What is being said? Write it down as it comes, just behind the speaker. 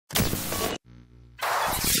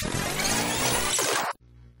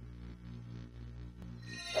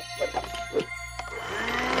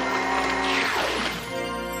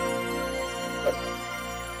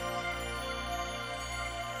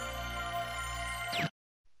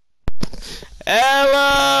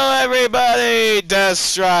Hello, everybody! Death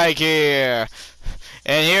Strike here,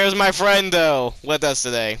 and here's my friend though with us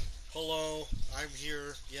today. Hello, I'm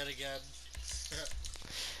here yet again.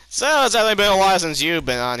 So it's only been a while since you've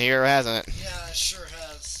been on here, hasn't it? Yeah, it sure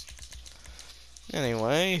has.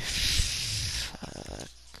 Anyway,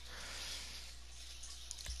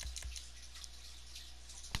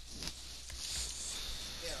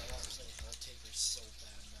 Yeah, I want to play Hell Taker so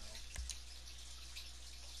bad now.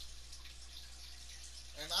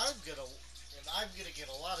 And I'm gonna get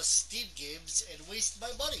a lot of Steam games and waste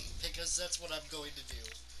my money because that's what I'm going to do.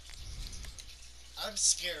 I'm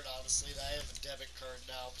scared, honestly, that I have a debit card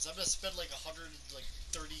now because I'm gonna spend like $130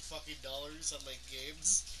 fucking on like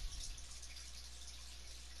games.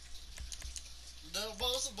 No,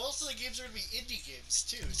 most of the games are gonna be indie games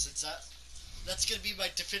too, since that's gonna be my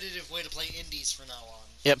definitive way to play indies from now on.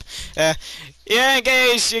 yep. Yeah, in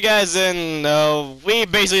case you guys didn't know,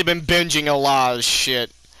 we've basically been binging a lot of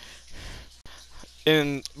shit.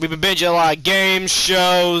 And we've been binging a lot of games,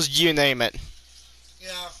 shows, you name it. Yeah,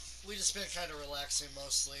 we just been kind of relaxing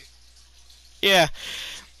mostly. Yeah.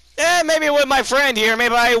 Maybe with my friend here,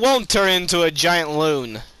 maybe I won't turn into a giant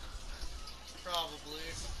loon. Probably.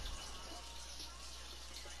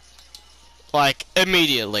 Like,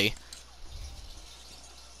 immediately.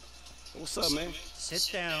 What's up, man? Sit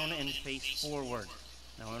down and face forward.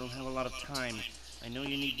 Now, I don't have a lot of time. I know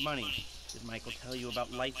you need money. Did Michael tell you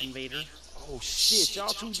about Life Invader? Oh, shit, y'all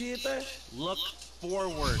two did that? Look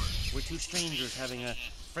forward. We're two strangers having a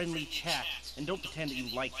friendly chat. And don't pretend that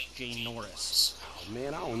you like Jane Norris. Oh,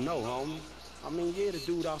 man, I don't know, homie. I mean, yeah, the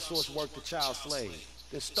dude outsourced work to child slave.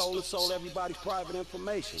 Then stole and sold everybody's private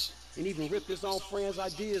information. And even ripped his own friends'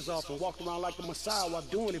 ideas off and walked around like the Messiah while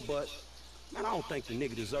doing it, but... Man, I don't think the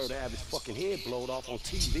nigga deserved to have his fucking head blowed off on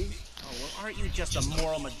TV. Oh, well, aren't you just a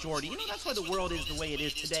moral majority? You know, that's why the world is the way it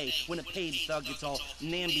is today. When a paid thug gets all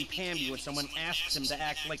namby-pamby when someone asks him to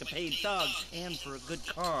act like a paid thug, and for a good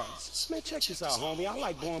cause. Man, check this out, homie. I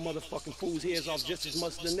like blowing motherfucking fools' heads off just as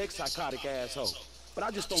much as the next psychotic asshole. But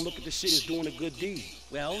I just don't look at this shit as doing a good deed.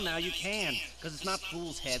 Well, now you can, because it's not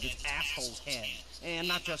fools' heads, it's assholes' heads. And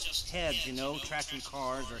not just heads, you know, trashing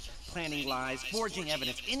cars or planning lies, forging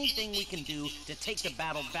evidence, anything we can do to take the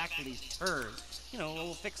battle back to these turds. You know,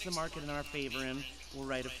 we'll fix the market in our favor and we'll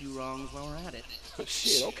right a few wrongs while we're at it.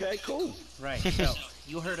 Shit, okay, cool. Right, so,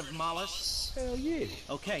 you heard of Mollusk? Hell yeah.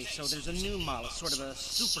 Okay, so there's a new mollusk, sort of a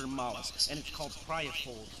super mollusk, and it's called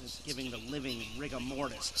Cryofold. It's giving the living rigor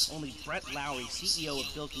mortis. Only Brett Lowry, CEO of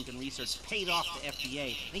Bilkington Research, paid off the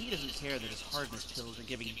FDA, and he doesn't care that his hardness pills are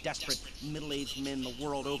giving desperate, middle-aged men the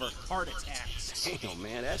world over heart attacks. Damn,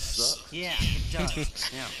 man, that sucks. Yeah, it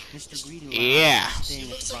does. Now, Mr. Greedy Yeah. is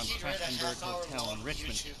staying at the Von Trachtenberg Hotel in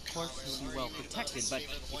Richmond. Of course, he'll be well protected, but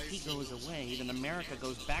if he goes away, then America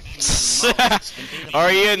goes back to using mollusks, and Beta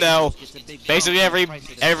Or you know, gets a big basically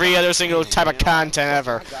every other single type of content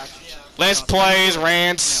ever. Let's plays,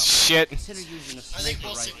 rants, shit. Consider using a I think sniper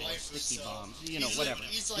mostly rifle, life sticky is, bombs, you he's know, like- whatever.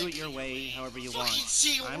 he's Do like, it your way, however you want. fucking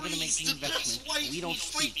see I'm gonna make the the best investment. wife We don't you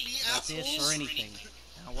fight speak me, about this assholes. or anything.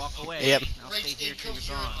 Now walk away. Yep. I'll Right, stay here till you're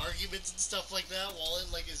incoherent gone. arguments and stuff like that while in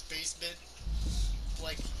like his basement,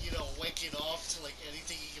 like, you know, wanking off to like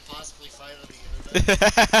anything he can possibly find on the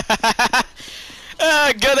internet.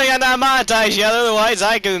 Good thing I'm not monetized yet, otherwise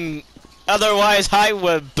I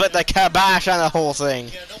would put the kibosh on the whole thing.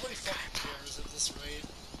 Yeah, nobody fucking cares at this rate.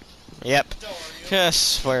 Yep. Don't worry.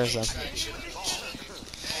 Just swears them. Traction.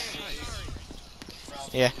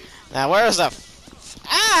 Yeah. Now where's the...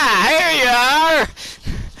 Here you are!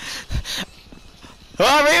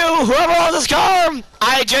 Whoever owns this car,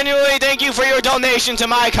 I genuinely thank you for your donation to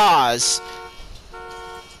my cause.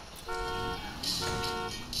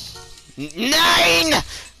 9!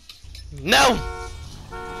 No!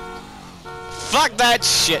 Fuck that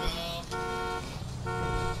shit.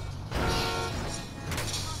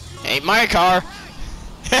 Ain't my car.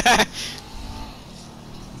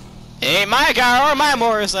 Ain't my car or my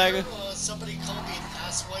motorcycle. Somebody called me an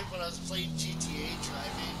asswipe when I was playing GTA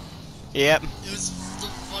driving. Yep. It was the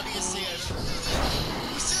funniest thing I've ever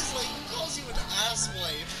heard. Who says, like, who calls you an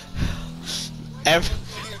asswipe when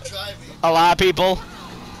you're driving? A lot of people.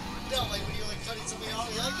 No, like when you're like cutting something off,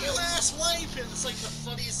 you're like, you asswipe! And it's like the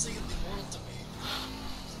funniest thing in the world to me.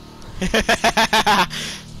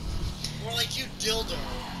 Or like, you dildo.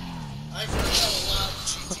 I've heard that a lot in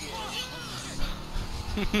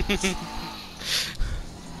GTA.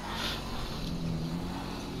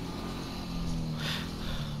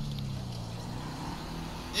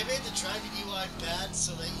 They made the driving UI bad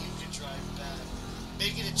so that you could drive bad,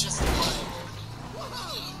 making it justifiable.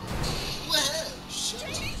 Whoa! Whoa!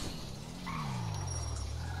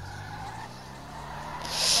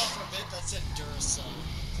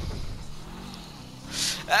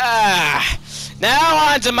 Ah,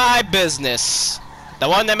 now on to my business. The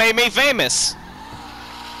one that made me famous.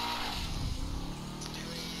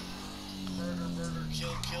 Murder,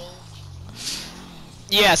 kill.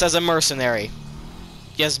 Yes, as a mercenary.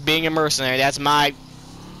 Yes, being a mercenary, that's my...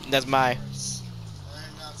 I'm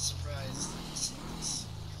not surprised.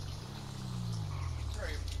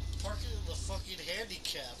 Right, parking in the fucking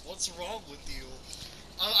handicap. What's wrong with you?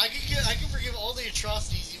 I can forgive all the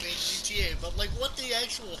atrocities you made in GTA, but like, what the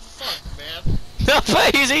actual fuck, man?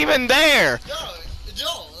 Nobody's even there. No,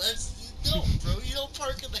 bro. You don't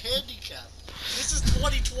park in the handicap. This is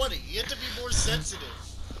 2020. You have to be more sensitive.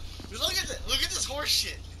 Look at this horse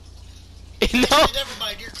shit. No. Actually, never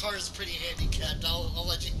mind. Your car is pretty handicapped. I'll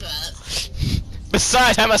let you pass.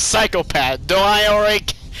 Besides, I'm a psychopath. Do I already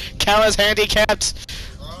count as handicapped?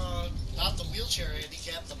 Not the wheelchair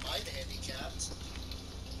handicapped, the mind handicapped.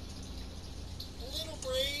 Little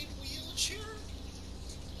brain wheelchair?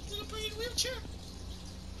 Little brain wheelchair?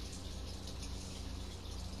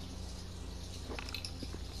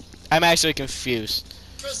 I'm actually confused.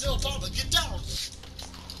 President Obama, get down!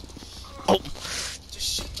 Oh, Just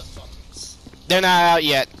shoot the fuckers. they're not out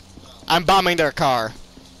yet. I'm bombing their car.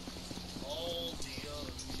 All the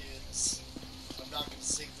other kids. I'm not gonna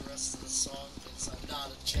sing the rest of the song because I'm not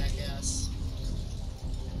a jackass.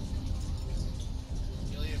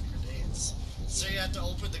 You only have grenades. So you have to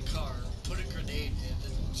open the car, put a grenade in,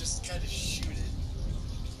 and just kind of shoot it.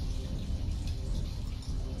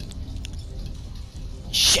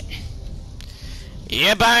 Shit.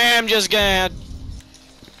 Yep, I am just gonna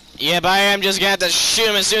have to shoot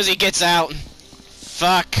him as soon as he gets out.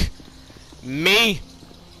 Fuck. Me?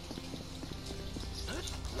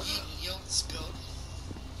 Yo, scope.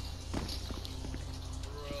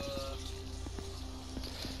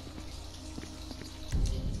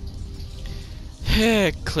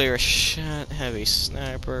 Bruh. Clear shot, heavy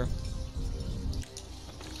sniper.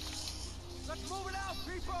 Let's move it out,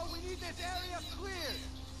 people! We need this area cleared!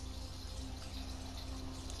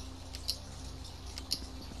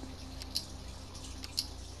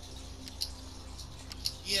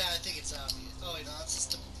 Yeah, I think it's obvious. Oh, wait, no, it's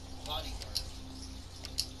just a bodyguard.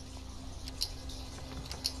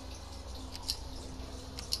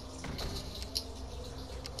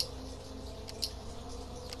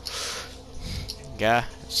 Yeah,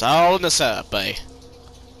 it's all in the setup, eh?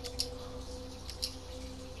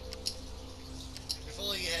 If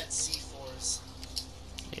only you had C4s.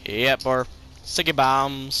 Yep, or sticky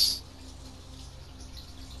bombs.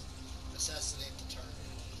 Assassinate the target.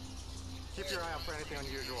 Keep your eye out for anything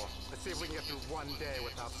unusual. Let's see if we can get through one day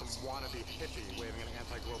without some wannabe hippie waving an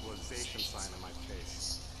anti-globalization sign in my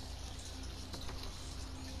face.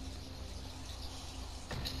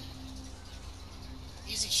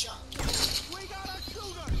 Easy shot. We got a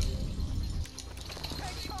shooter!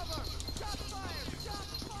 Take cover! Shots fired!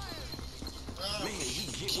 Shots fired! Man, you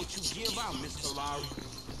get what you give out, Mr. Lowry.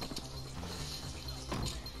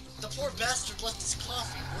 The poor bastard left his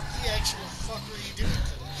coffee. What the actual fuck are you doing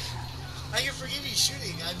today? I can forgive you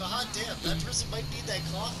shooting. I'm a hot damn. That person might need that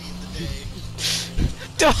coffee in the day.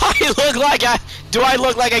 Do I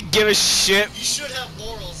look like I give a shit? You should have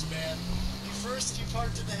morals, man. You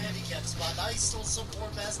parked in the handicap spot. Now you stole some poor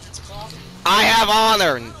bastard's coffee. I have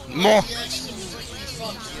honor. More. The actual freaking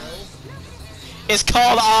fuck, yo. It's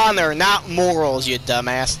called honor, not morals, you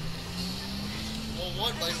dumbass. Well,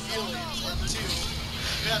 one, my feelings, and two,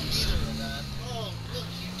 you have neither of that. Oh, look,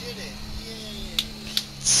 you did it. Yay.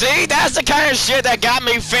 See, that's the kind of shit that got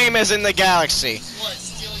me famous in the galaxy. What,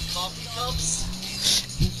 stealing coffee cups?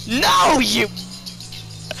 No, you.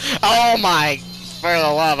 Oh my. For the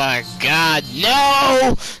love of God,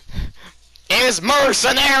 no! It's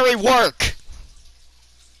mercenary work!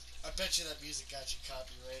 I bet you that music got you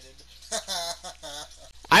copyrighted.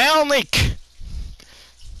 I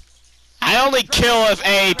only kill if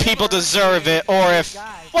people deserve it, or if...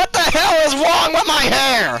 What the hell is wrong with my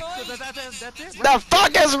hair? That's it? The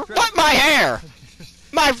fuck is... What, my hair?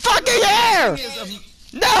 My fucking hair!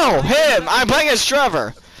 No, him! I'm playing as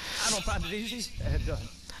Trevor. I don't find it easy. And,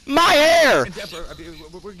 My hair! Deborah, I mean,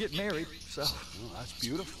 we're getting married, so... Oh, that's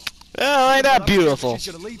beautiful. Oh, ain't that beautiful?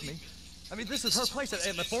 She's gonna leave me. I mean, this is her place.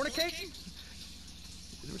 Am I fornicating?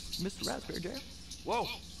 Mr. Raspberry Jam? Whoa,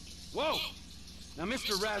 whoa. Now,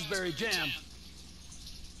 Mr. Raspberry Jam,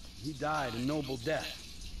 he died a noble death,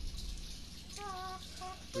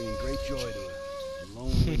 bringing great joy to a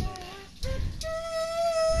lonely man.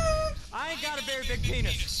 I ain't got a very big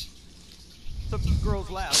penis. Some girls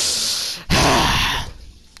laugh.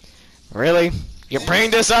 Really? You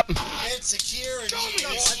bring this up? And secure and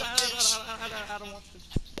I don't want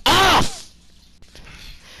to. Off!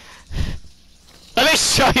 Let me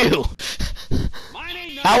show you Mine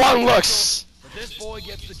ain't how nothing one looks. but this boy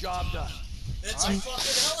gets the job done. It's a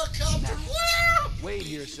fucking helicopter. Woo! Wade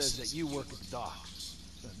here says that you work at the docks.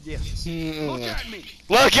 Yes. Mm. Look at me.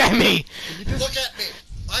 Look at me. Look at me.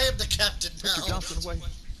 I am the captain Mr. now. Johnson away.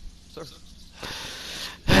 Sir.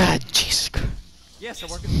 Ah, Jesus Christ. Yes, I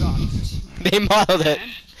work at the docks. They modeled it.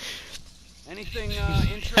 Anything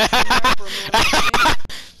interesting there for a man?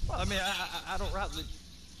 Well, I mean, I don't rightly know.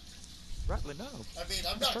 I mean,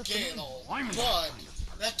 I'm not gay at all,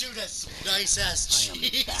 but that dude has some nice ass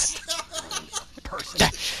cheeks.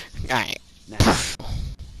 Alright. Now,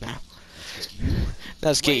 Now.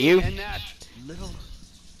 Let's get you. and that little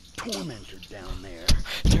tormentor down there.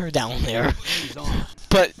 They're down there. He's on.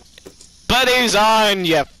 But he's on,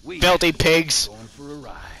 you filthy pigs. Going for a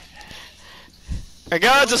ride. I'm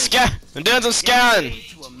going to scan. I'm doing some scanning.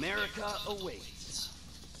 Getting to America awaits.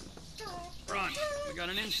 Front. We got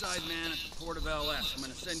an inside man at the port of LS. I'm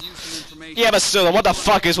gonna send you some information. Yeah, but still, what the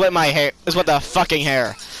fuck is with my hair? Is with the fucking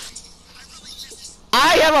hair?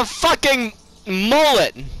 I have a fucking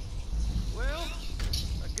mullet. Well,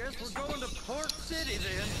 I guess we're going to Port City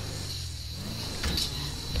then.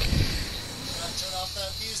 Gotta turn off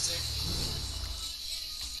that music.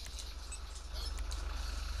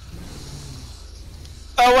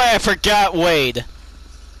 Oh wait, I forgot Wade. Do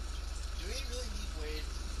we really need Wade?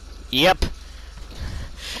 Yep.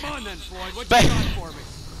 Come on then, Floyd. What Ba- you got for me?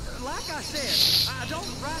 Like I said, I don't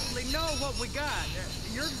rightly know what we got.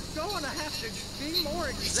 You're going to have to be more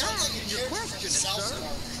He sounds exact like in a your character from questioning, South sir.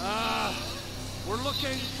 Park. We're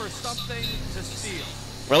looking for something to steal.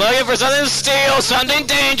 We're looking for something to steal, something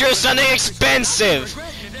dangerous, something expensive.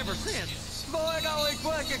 Regretting it ever since. Boy, it always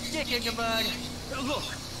was a kick in the bug. Look,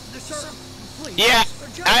 sir, please. Yeah,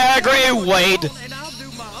 just I agree, hold on, Wade. And I'll do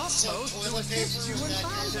my Some utmost to toilet assist you paper in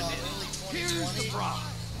back finding in it. early Here's the 2020. problem.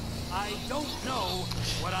 I don't know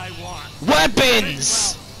what I want.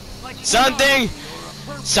 Weapons. Like Something, you're a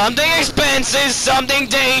perfect- something expensive, something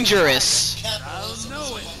dangerous. I'll Capitalism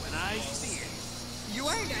know is it a when I see it. You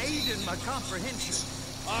ain't aiding my comprehension.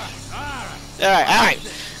 All right.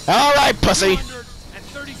 All right, pussy.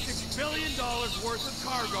 $236 billion worth of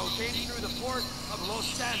cargo came through the port of Los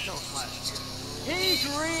Santos last year. He's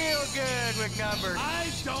real good with numbers. I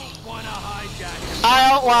don't want to hijack it. I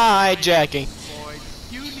don't want hijacking. Floyd,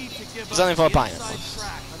 you need to give us Something for a the pineapple. inside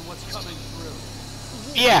track on what's coming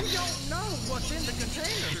through. Yeah. You don't know what's in the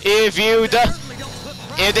container. If you do, Certainly don't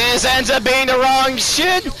put if this ends up being the wrong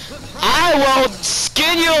shit, I will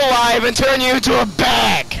skin you alive and turn you into a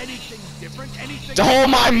bag Anything different? Anything to hold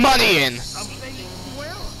my money in. something?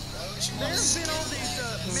 Well, there's been all these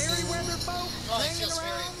Merryweather folks Probably hanging feels very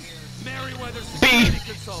around. weird. Merryweather B. security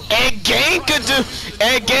consultant. Ed Gain could do.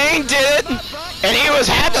 Ed Gain did it, and he was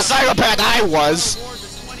half the psychopath I was. Wars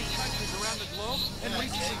in 20 countries around the globe and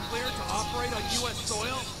recently cleared to operate on U.S.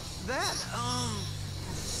 soil. That,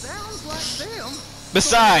 sounds like them.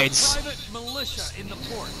 Besides, Private militia in the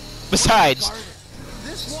port. besides,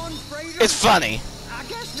 This one freighter. it's funny. I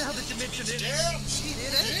guess now that you mention it, Damn.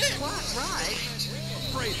 it ain't quite right.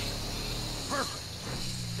 Freighter. Perfect.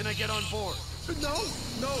 Can I get on board? No,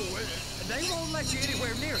 they won't let you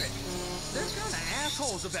anywhere near it. They're kind of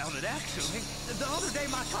assholes about it, actually. The other day,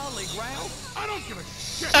 my colleague Ralph. I don't give a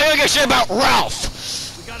shit. I don't give a shit about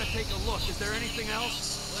Ralph. We gotta take a look. Is there anything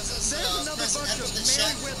else? Was this, There's another President bunch of the Chef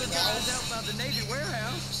Merryweather from guys Ralph? out by the Navy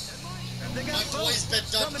warehouse. And they got My boy's boats been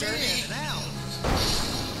done coming dirty. in and out.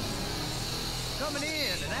 Coming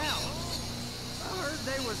in and out. I heard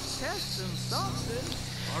they was testing something.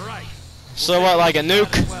 All right. So what, like a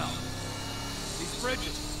nuke? Well, these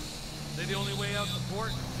bridges. They the only way out the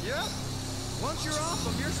port? Yep. Once you're off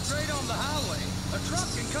them, you're straight on the highway. A truck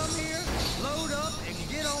can come here, load up, and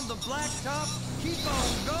get on the blacktop, keep on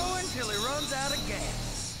going till he runs out of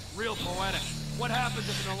gas. Real poetic. What happens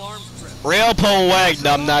if an alarm's tripped? Real poetic,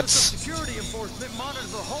 The Office numbnuts. of Security enforcement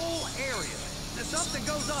monitors the whole area. If something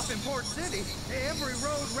goes off in Port City, every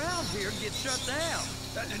road round here gets shut down.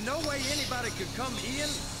 No way anybody could come in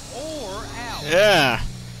or out. Yeah.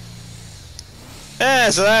 Yeah,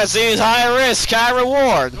 so that seems high risk, high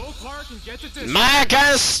reward. Go park and get the dispatch. My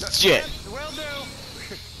kind of shit. Will do.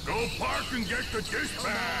 Go park and get the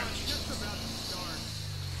dispatch.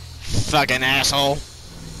 Fucking asshole.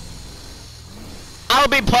 I'll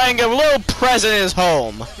be playing a little president's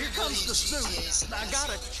home. Here comes the suit. I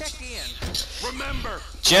gotta check in. Remember,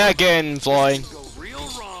 Check in, Floyd. go real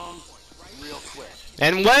wrong, real quick.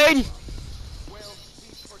 And Wade,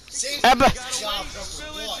 Save Abba- job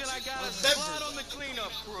number one. Remember, on the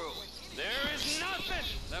cleanup crew. There is nothing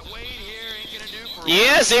that Wade here ain't gonna do for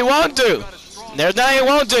yes, he won't do. There's nothing he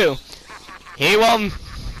won't do. He won't.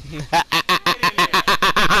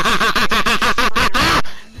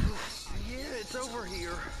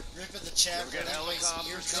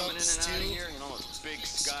 two. here, you know, those big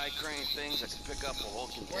sky crane things that can pick up a whole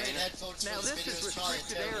Wearing container. headphones Now for this this video is is probably a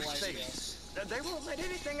restricted terrible idea. airspace. They won't let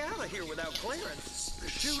anything out of here without clearance.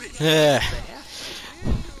 Shoot it. Ugh.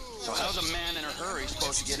 So how's a man in a hurry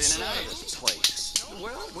supposed to get in and out of this place?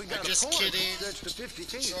 Well, we got I'm a just point kidding. that's to 50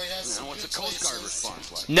 feet. Troy has You some know, what's the good Coast Guard places.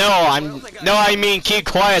 response like? No, I mean keep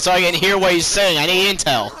quiet so I can hear what he's saying. I need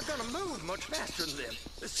intel. You're not gonna move much faster than them,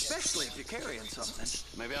 especially if you're carrying something.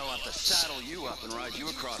 Maybe I'll have to saddle you up and ride you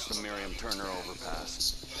across the Miriam Turner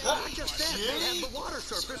overpass. I just said they have the water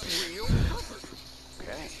surface real covered.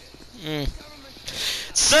 Okay.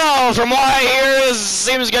 So, from what I hear, this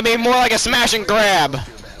seems gonna be more like a smash and grab.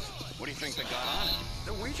 What do you think they got on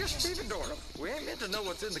it? We just stevedored them. We ain't meant to know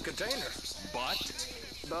what's in the containers.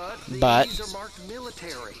 But These are marked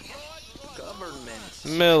military. Government.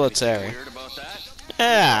 Military. weird about that?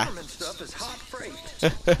 Yeah. Government stuff is hot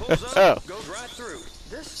freight. Pulls up, goes right through.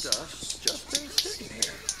 This stuff's just been sitting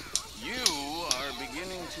here. You are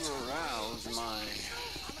beginning to arouse my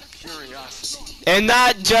curiosity. And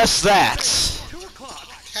not just that. 2 o'clock.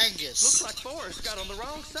 Kangas. Looks like Forrest got on the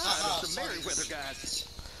wrong side of the Merriweather guys.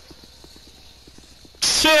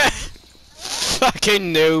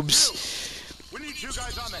 Fucking noobs. We need 2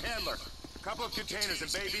 guys on the handler. A couple of containers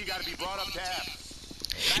and Baby gotta be brought up to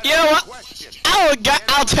half. You know what? Question.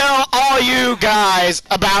 I'll tell all you guys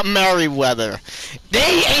about Merriweather.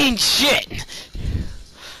 They ain't shit. I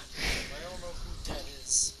don't know who that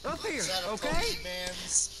is. Up here, Is that a okay?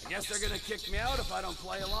 Pokemans? Guess they're gonna kick me out if I don't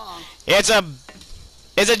play along. It's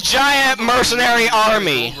a giant mercenary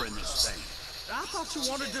army. Over in this thing. I thought you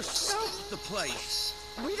wanted to scope the place.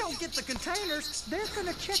 We don't get the containers, they're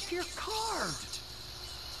gonna check your card.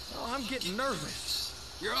 Oh, I'm getting nervous.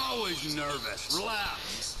 You're always nervous.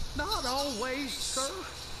 Relax. Not always, sir.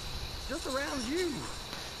 Just around you.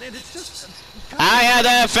 And it's just... I had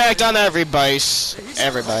that effect on everybody.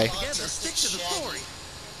 Everybody. Together, stick to the story.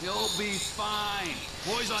 You'll be fine.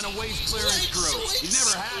 Boy's on a waste clearance crew. He's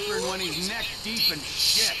never happened when he's neck deep in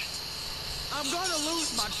shit. I'm gonna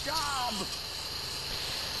lose my job.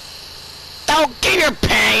 Don't keep your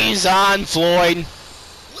panties on, Floyd.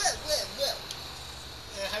 Well.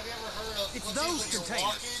 Have you ever heard of It's looking those when you're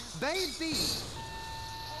containers. walking? Baby.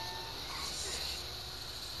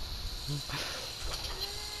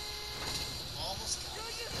 Almost got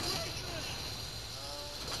it.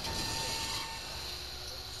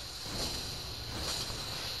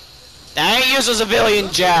 I ain't used to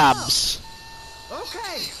civilian jobs.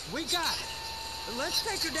 Okay, we got it. Let's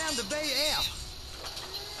take her down to Bay F.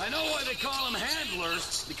 I know why they call them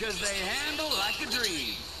handlers, because they handle like a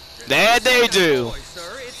dream. That they do. Boy,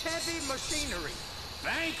 sir, it's heavy machinery.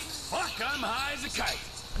 Thank fuck I'm high as a kite.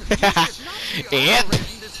 Yep.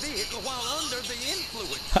 Operating this vehicle while under the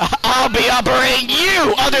influence. I'll be operating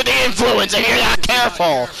you under the influence if you're not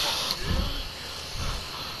careful.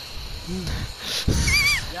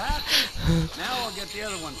 You happy? Now I'll get the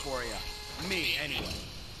other one for you. Me, anyway.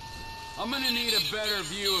 I'm gonna need a better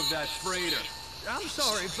view of that freighter. I'm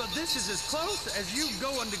sorry, but this is as close as you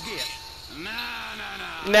going to get.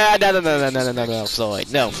 No,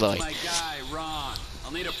 Floyd. No, Floyd. My guy, Ron.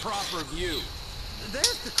 I'll need a proper view.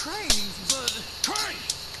 There's the cranes, but... Crane!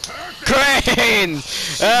 Perfect! Crane!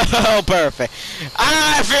 Oh, perfect.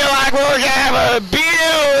 I feel like we're gonna have a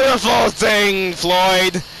beautiful thing,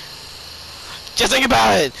 Floyd. Just think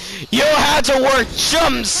about it. You'll have to work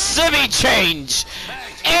some civvy change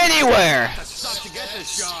anywhere. That sucked to get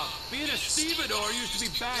this job. Being a stevedore used to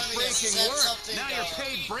be back-breaking work. Now you're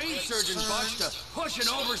paid brain surgeon bucks to push an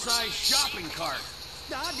oversized shopping cart.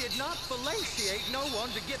 I did not fellatiate no one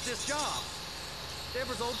to get this job. There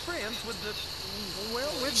was old friends with the... Well,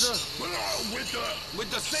 with With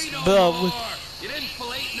the say no Well, more. with- You didn't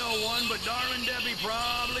fillet no one, but darling Debbie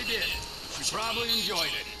probably did. She probably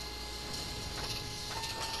enjoyed it.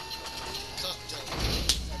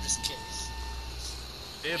 I'm just kidding.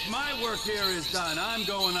 If my work here is done, I'm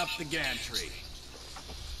going up the gantry.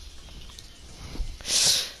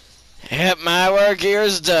 Yep, my work here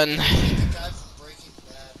is done. The guy from Breaking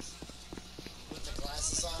Bad with the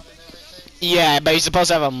glasses on and everything. Yeah, but he's supposed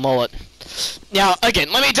to have a mullet. Now,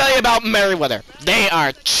 again, let me tell you about Merriweather. They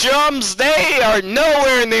are chums. They are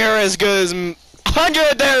nowhere near as good as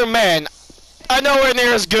 100 of their men are nowhere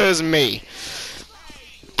near as good as me.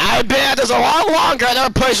 I've been at this a lot longer, and they're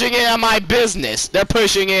pushing in on my business. They're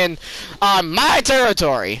pushing in on my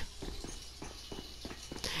territory.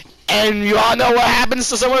 And you all know what happens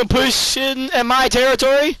to someone pushing in my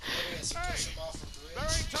territory? Yes, push him off a There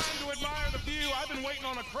bridge. ain't time to admire the view. I've been waiting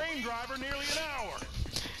on a crane driver nearly an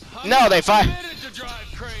hour. No, they I'm fire. committed to drive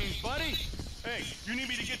cranes, buddy. Hey, you need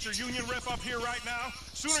me to get your union rep up here right now?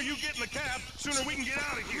 Sooner you get in the cab, sooner we can get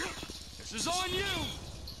out of here. This is on you.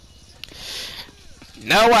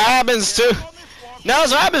 Now what happens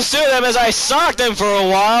to them is I sock them for a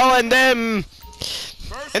while and then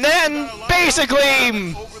basically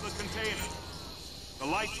Over the container. The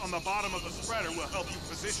lights on the bottom of the spreader will help you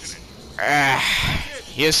position it.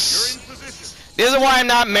 yes. You're in position. This is why I'm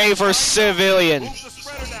not made for civilian. Move the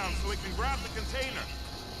spreader down so it can grab the container.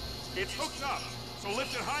 It's hooked up, so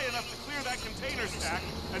lift it high enough to clear that container stack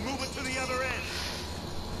and move it to the other end.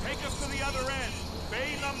 Take us to the other end.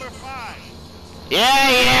 Bay number 5. Yeah,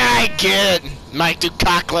 I get it. Mike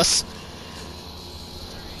Dukaklis.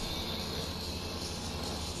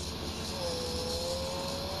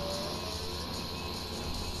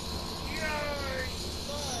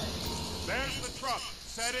 There's the truck.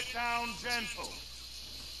 Set it down gentle.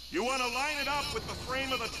 You want to line it up with the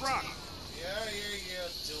frame of the truck. Yeah,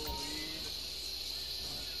 Dillweed.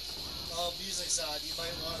 Oh, music's on. You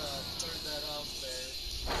might want to turn that off there.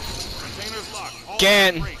 Container's locked. Hold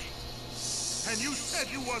Can. the brake. And you said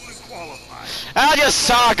you wasn't qualified. I'll just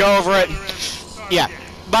sock over it. Yeah.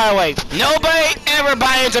 By the way, nobody ever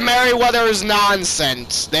buy into Merryweather's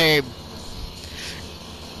nonsense. I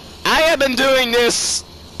have been doing this.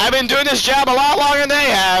 I've been doing this job a lot longer than they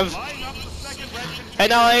have. Line up the second red container. And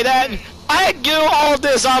not only that, I do all of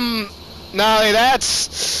this. Not only that,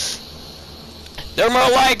 they're more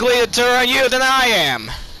likely to turn on you than I am.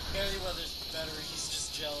 Merryweather's better. He's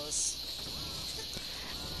just jealous.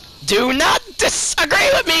 Do not disagree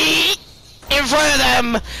with me in front of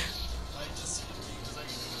them. I disagree because I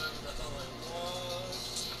can do whatever the hell I want.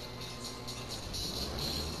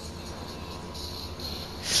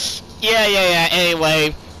 Yeah.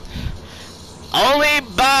 Anyway,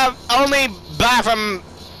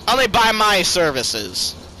 only buy my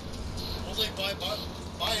services. Only buy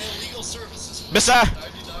illegal services. Besides,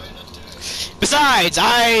 99 a day. Besides,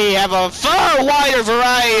 I have a far wider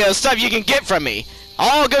variety of stuff you can get from me.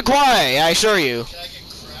 All good quality, I assure you. Can I get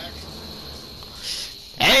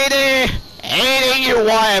crack? Anything you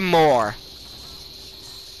want and more.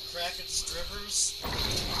 Crack and strippers?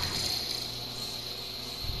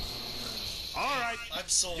 All right. I'm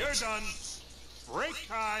sold. You're done. Break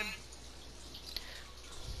time.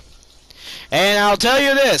 And I'll tell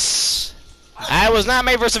you this. I was not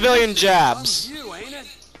made for civilian jobs. You, ain't it?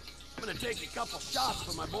 I'm gonna take a couple shots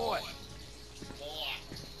for my boy.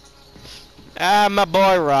 My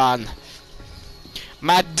boy Ron.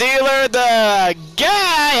 My dealer, the guy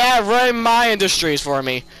I have running my industries for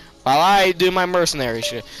me, while I do my mercenary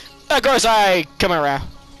shit. Of course, I come around.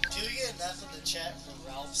 Do you get enough in the chat for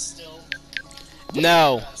Ralph still?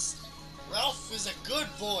 No, Yes. Ralph is a good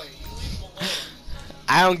boy. You leave him alone.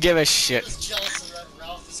 I don't give a I'm shit. just jealous of that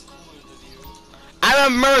Ralph is cooler than you.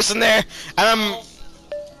 I'm a mercenary. Ralph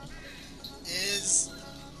is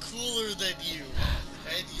cooler than you,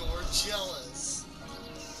 and you're jealous.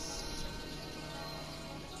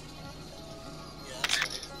 Yeah, that's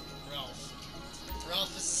right. Ralph.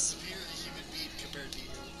 Ralph is a superior human being compared to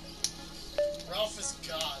you. Ralph is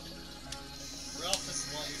God. Ralph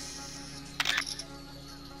is life.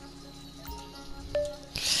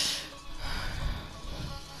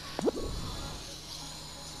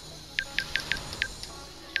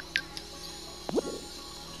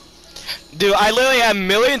 Dude, I literally have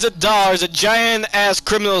millions of dollars, a giant-ass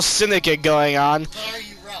criminal syndicate going on. But are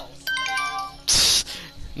you Ralph?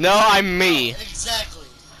 No, I'm me. Exactly.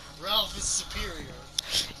 Ralph is superior.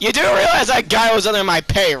 You do realize that guy was under my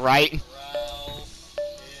pay, right? Ralph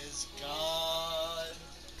is God.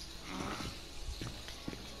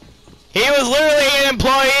 He was literally an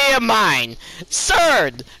employee of mine.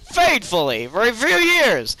 Served faithfully for a few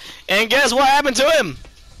years. And guess what happened to him?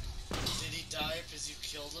 Did he die because you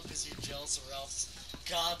killed him? Because you're jealous of Ralph's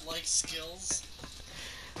godlike skills?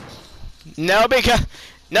 No, because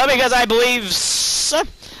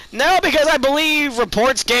I believe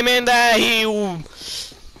reports came in that he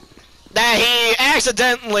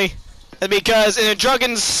accidentally, because in a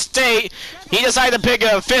drunken state, he decided to pick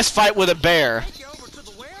a fist fight with a bear.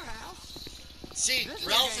 See,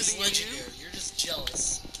 Ralph is legendary. You're just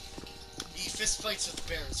jealous. He fist fights with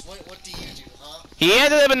bears. What do you do, huh? He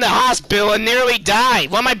ended up in the hospital and nearly died.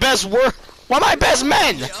 One of my best men.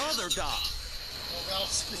 The other dock. Well,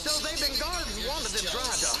 Ralph's cool. So they've been guarding You're one of just them dry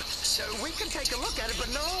jealous. docks. We can take a look at it, but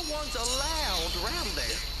no one's allowed around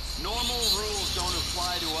there. Normal rules don't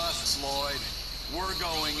apply to us, Floyd. We're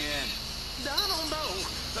going in. I don't know.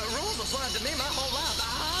 The rules apply to me my whole life.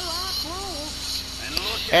 I like rules. And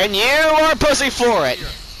look at And you are pussy for it.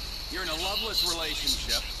 You're in a loveless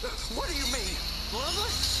relationship. What do you mean?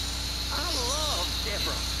 Loveless? I love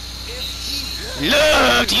Deborah. If she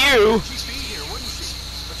Loved you. she'd be here, wouldn't she?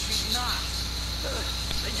 But she's not.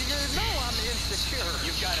 You know I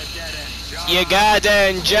got a dead end job. You got a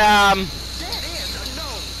dead end job. Dead end? No.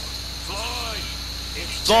 Floyd,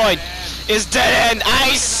 it's Floyd, dead end. is dead end.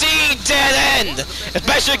 I see dead end.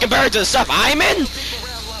 Especially compared to the stuff I'm in.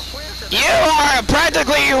 You are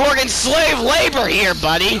practically working slave labor here,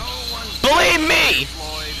 buddy. Believe me.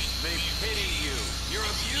 Floyd, they pity you. You're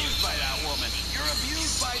abused by that woman. You're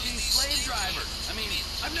abused by these slave drivers. I mean,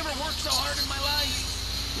 I've never worked so hard in my life.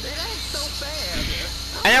 It ain't so bad.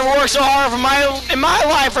 I never worked so hard in my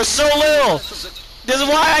life for so little. This is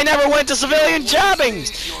why I never went to civilian jobbing.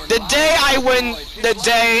 The day I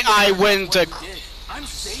went to I'm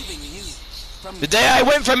saving you from the day I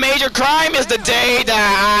went for major crime is the day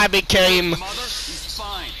that I became. mother. He's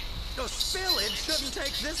fine. No, spillage shouldn't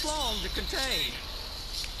take this long to contain.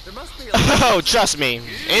 There must be a Oh, trust me,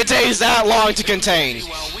 it takes that long to contain.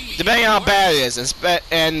 Depending on how bad it is,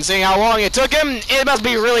 and seeing how long it took him, it must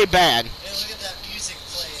be really bad. Hey, look at that music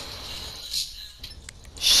playing.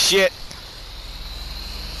 Shit.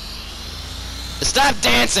 Stop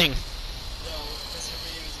dancing. No, because your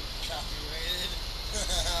video is copyrighted.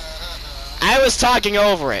 I was talking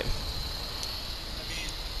over it. I mean,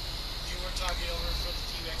 you were talking over it for a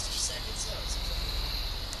few extra seconds. That was fun.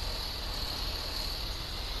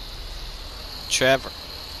 Trevor.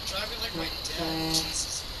 Driving like my dad.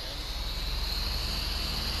 Jesus,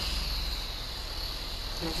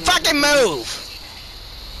 man. Fucking move!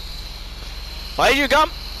 Why did you come?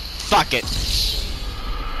 Fuck it.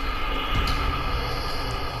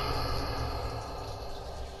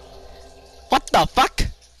 What the fuck?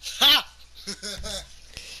 Ha!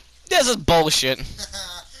 This is bullshit. Let me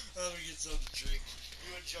get something to drink.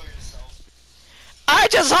 You enjoy yourself. I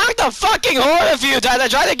just honked the fucking horn a few times. I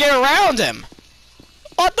tried to get around him.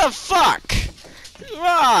 What the fuck?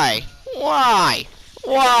 Why? Why?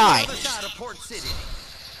 Why? other side of Port City.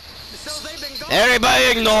 So they've been going Everybody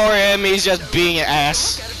ignore him. He's just being an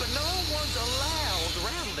ass. at it, but no one's allowed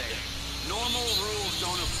around there. Normal rules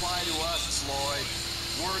don't apply to us, Floyd.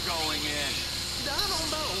 We're going in. I don't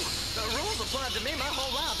know. The rules applied to me my whole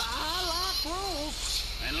life. I like rules.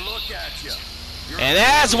 And look at you. You're And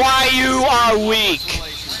that's why you are weak.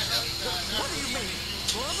 What do you mean?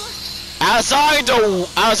 Brother? I was talking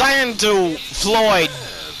to Floyd.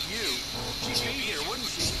 She'd be here, wouldn't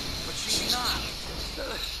she? But she's not.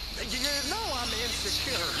 You know I'm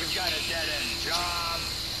insecure. You've got a dead-end job.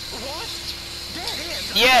 What? Dead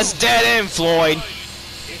end? Yes, dead end, Floyd.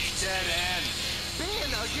 It's dead end.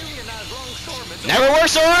 Being a unionized longshoreman. Never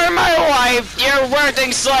worked so hard in my life. You're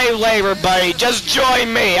working slave labor, buddy. Just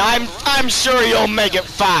join me. I'm sure you'll make it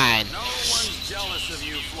fine. No one's jealous of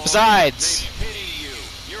you, Floyd. Besides, They pity you.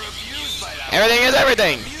 You're abused by that. everything is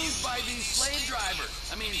everything. Abused by these slave drivers.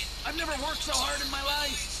 I mean, I've never worked so hard in my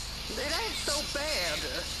life. It ain't so bad.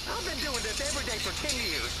 I've been doing this every day for 10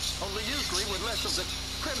 years. Only usually with less of the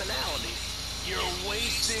criminality. You're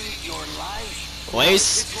wasting your life.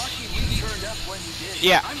 Waste. It's lucky we turned up when you did.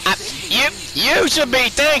 Yeah, I'm you saving should be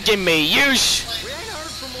thanking me. We ain't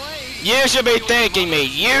heard from Wade. You should be thanking me.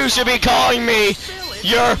 You should be calling me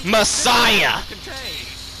your Messiah. Contained.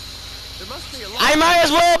 There must be a lot. I might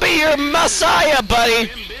as well be your Messiah, buddy.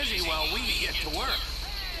 Been busy while we get to work.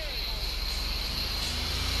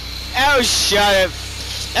 Oh, shut it.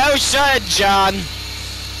 Oh, shut it, John.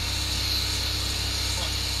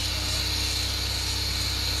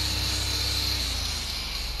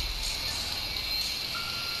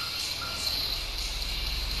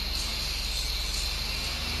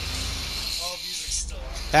 All music's still on.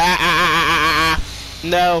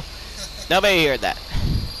 No. Nobody heard that.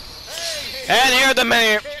 And here are the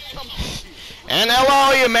many. And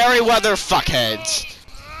hello, you Merryweather fuckheads.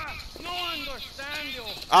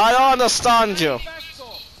 I don't understand you.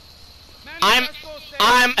 I'm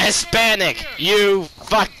Hispanic, you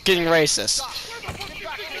fucking racist.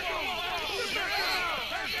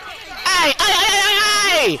 Hey, hey, hey, hey,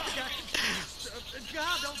 hey!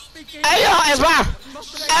 Hey, yo,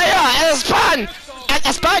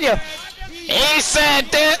 España! He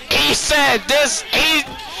said this,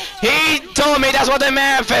 he told me that's what the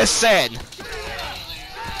manifest said.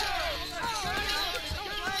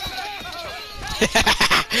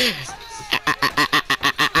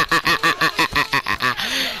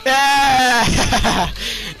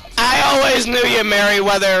 I always knew you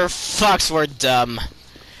Merryweather fucks were dumb.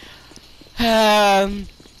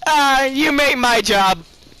 You make my job,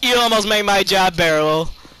 you almost make my job bearable.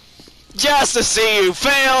 Just to see you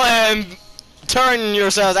fail and turn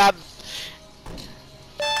yourselves up.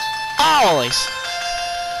 Always.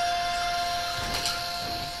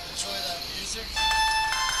 Enjoy that music.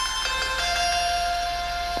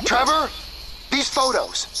 Trevor, these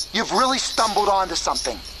photos, you've really stumbled onto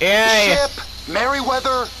something. Yeah. The ship,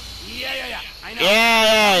 Merryweather? Yeah. I know.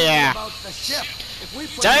 Yeah. About the ship. If we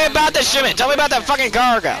put Tell me down about the shipment. Tell me about the fucking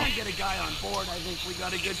cargo. and get a guy on board, I think we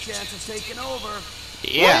got a good chance of taking over.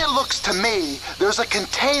 Way Yeah. it looks to me, there's a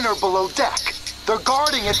container below deck. They're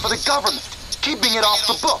guarding it for the government, keeping it off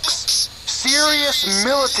the books. Serious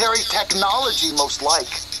military technology, most like.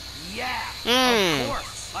 Yeah, Hmm. of course.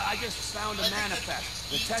 I just found a manifest.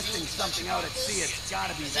 They're testing something out at sea. It's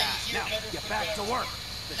gotta be that. Now, get back to work.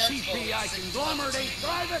 The TPI conglomerate ain't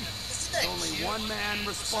thriving. There's only one man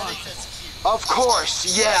responsible. Of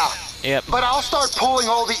course, yeah. Yep. But I'll start pulling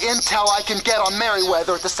all the intel I can get on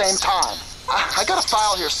Merryweather at the same time. I got a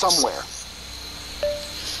file here somewhere.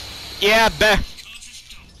 Yeah,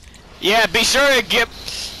 be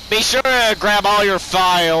sure to grab all your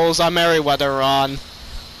files on Merryweather on.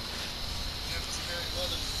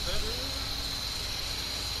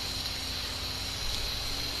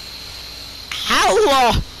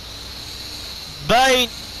 How but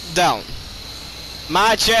down.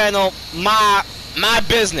 My channel, my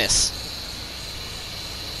business.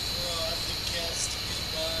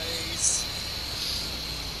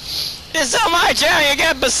 It's on my channel, you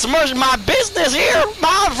can't besmirch my business here,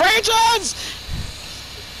 my franchise!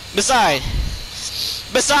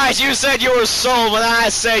 Besides, you said you were sold when I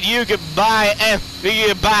said you could buy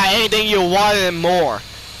anything you wanted and more.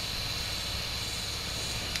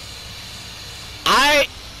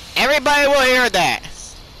 Everybody will hear that.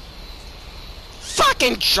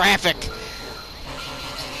 Fucking traffic.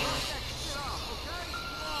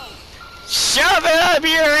 Shove it up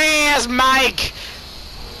your ass, Mike.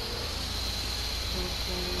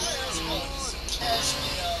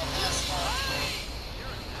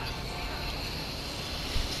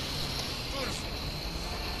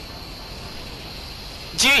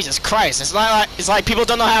 Jesus Christ, it's like people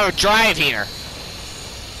don't know how to drive here.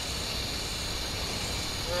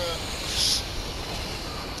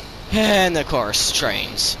 And of course,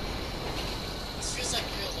 trains.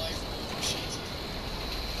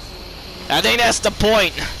 I think that's the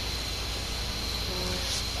point.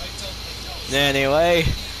 Anyway,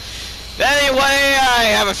 I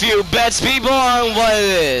have a few bets, people, on what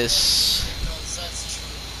it is.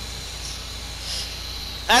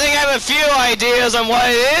 I think I have a few ideas on what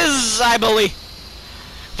it is, I believe.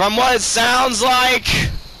 From what it sounds like.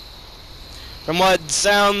 From what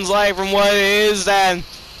it is, then.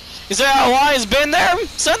 You see how long it's been there?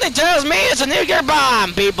 Something tells me it's a nuclear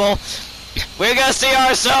bomb, people. We're gonna see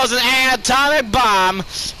ourselves an atomic bomb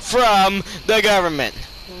from the government.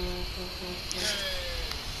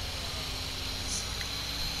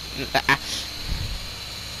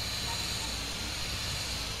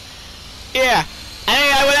 Yeah,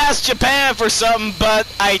 I would ask Japan for something, but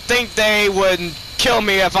I think they would kill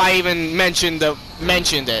me if I even mentioned it.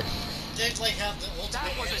 They'd like have the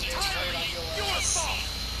ultimate fight on your ass.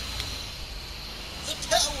 The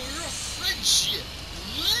power of friendship.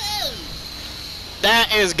 Whoa!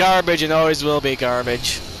 That is garbage and always will be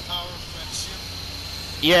garbage. The power of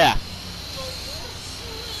friendship. Yeah.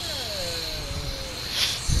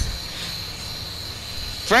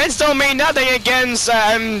 Friends don't mean nothing against,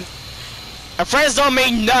 friends don't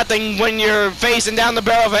mean nothing when you're facing down the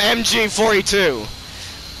barrel of an MG42. But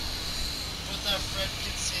that friend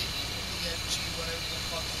can save you from the MG, whatever the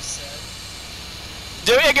fuck you said.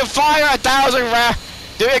 Dude, it can fire 1,000 rounds.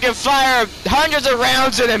 Dude, it can fire hundreds of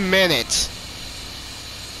rounds in a minute.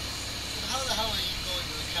 How the hell are you going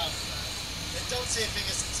to account for that? And don't say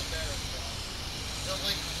because it's America. The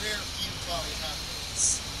like rare few probably have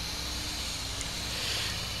this.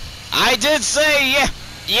 I did say,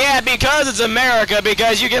 yeah, because it's America,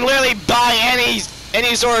 because you can literally buy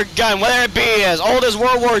any sort of gun, whether it be as old as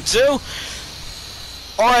World War II,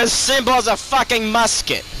 or as simple as a fucking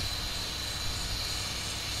musket. I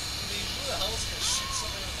mean, who the hell is gonna shoot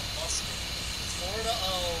somebody with a musket? Florida?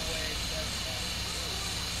 Oh, wait, never mind.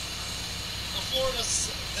 Well,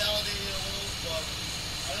 Florida's validated a little, but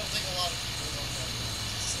I don't think a lot of people know that.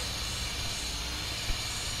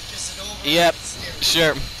 Just an overall Yep, stereotype.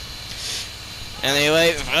 sure.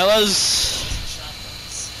 Anyway, fellas.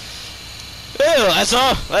 Ew, that's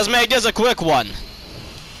all. Let's make this a quick one.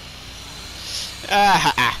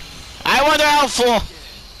 I wonder how full.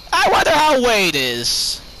 I wonder how Wade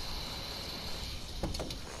is.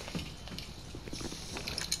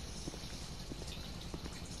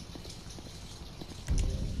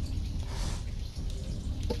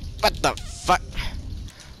 What the fuck?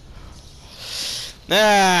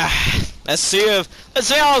 Let's see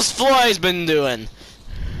how Floyd's been doing.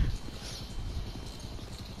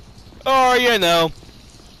 Or, you know,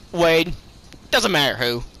 Wade. Doesn't matter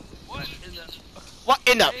who. What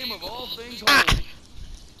in the name of all things Ah! holy?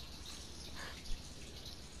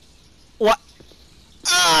 What?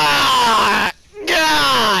 Ah!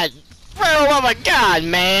 God! For the love of God,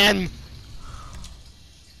 man!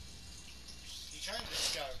 He kind of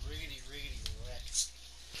just got really, really wrecked.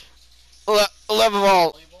 Level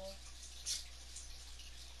all. Volleyball?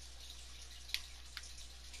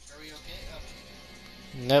 Are we okay?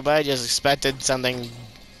 Okay. Nope, I just expected something.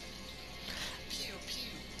 Pew, pew.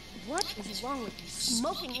 What is wrong with you?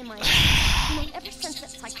 Smoking in my house. You know, ever since that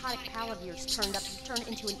psychotic pal of yours turned up, you've turned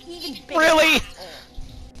into an even bigger Really? asshole.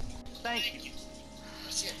 Thank you.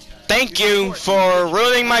 Thank you for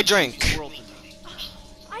ruining my drink.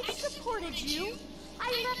 I supported you. I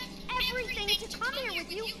left everything to come here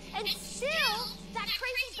with you, and still, that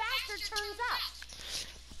crazy bastard turns up.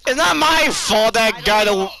 It's not my fault that guy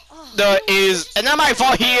is. It's not my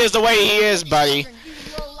fault he is the way he is, buddy. You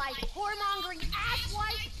low-life, whoremongering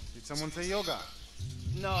asswipe. Did someone say yoga?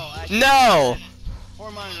 No, I No.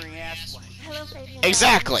 whoremongering asswipe. Hello, Fabian.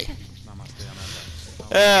 Exactly. Namaste,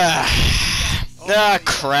 Amanda.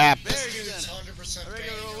 Crap. It's 100%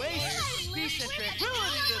 Regular bang. Oasis eccentric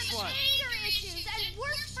ruining this one. Anger issues and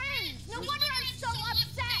worse friends. No wonder I'm so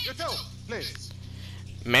upset. You too, please.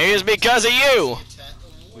 Maybe it's because of you.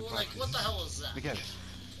 Like, what the hell is that? Miguel.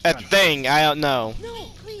 A thing, I don't know.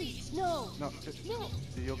 No, please, no. No,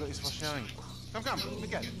 the yoga is for sharing. Come,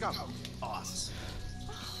 Miguel, come. Awesome.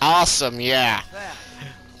 Awesome, yeah. That.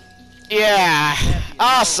 Yeah.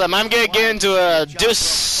 Awesome, I'm gonna get into a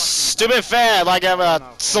stupid fad like I'm a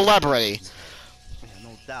celebrity. Yeah, no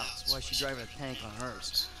doubt. That's why she's driving a tank on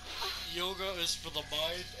hers. Yoga is for the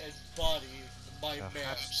mind and body, my man.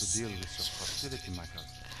 Perhaps to deal with your fertility matters.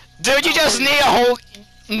 Dude, you just need a whole...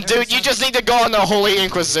 Dude, you just need to go on the Holy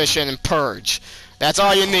Inquisition and purge. That's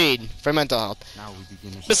all you need for mental health. Now we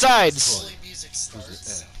begin. Besides... Holy music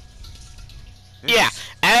starts. Yeah,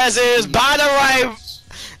 as is by the right...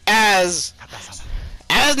 As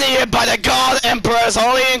needed by the God Emperor's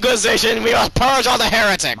Holy Inquisition, we must purge all the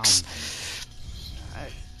heretics.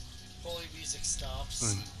 Holy music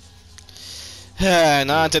stops.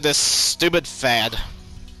 And on to this stupid fad.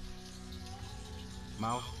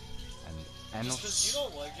 Mouth and Just because you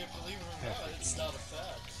anus. don't like it, believe it or not, it's not a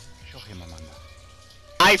fad. Show him, Amanda.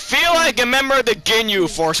 I feel like a member of the Ginyu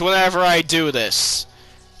Force whenever I do this.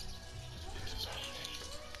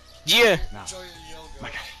 Yeah. Now, Enjoy your yoga.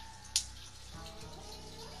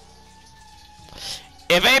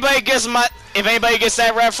 If anybody gets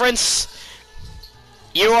that reference,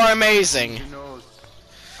 you are amazing. your nose.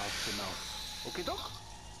 Out the mouth. Okay, doc?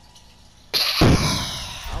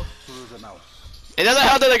 Out through the mouth. It doesn't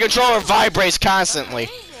help that the controller vibrates constantly.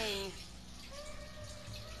 Amazing.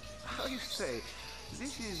 How you say?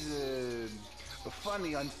 This is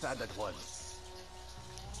funny and sad at once.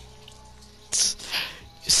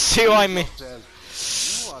 See what I mean?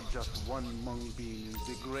 Yourself, you are just one monk being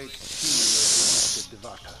the great king of the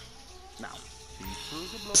Devata. Now, see through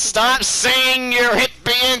the blood. Stop saying your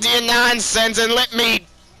hippie Indian nonsense and let me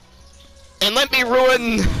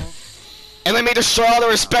ruin and let me destroy all the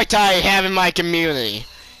respect I have in my community.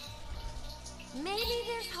 Maybe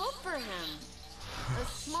there's hope for him. A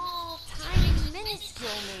small, tiny, minuscule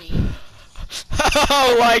me.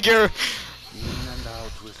 Oh, like you're... In and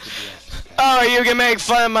out with the breath. Oh, you can make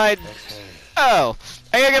fun of my... Exhale. Oh,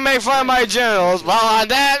 you can make fun of my genitals. Well, on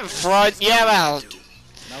that front, yeah, well...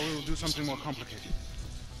 Now we will do something more complicated.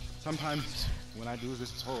 Sometimes, when I do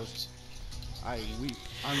this pose, I weep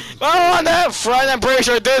uncontrollably. Well, on that front, I'm pretty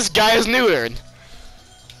sure this guy is neutered. He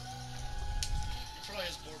probably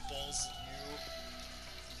has more balls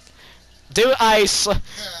than Dude, I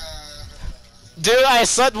you.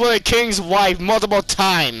 slept with a king's wife multiple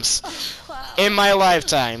times in my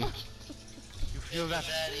lifetime. You feel that?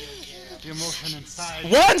 The emotion inside.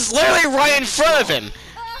 One's literally right in front of him.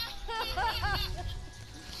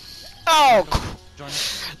 Oh, Join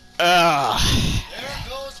us. ugh. There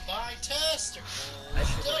goes my testicle.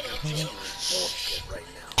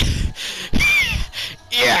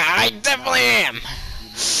 Yeah, I definitely am.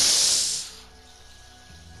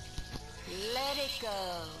 Let it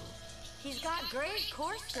go. He's got great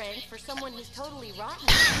core strength for someone who's totally rotten.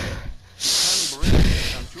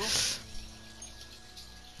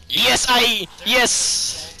 Yes,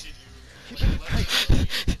 yes.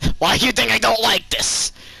 Why do you think I don't like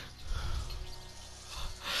this?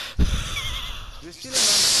 We're still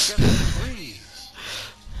enough to breathe.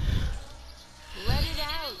 Let it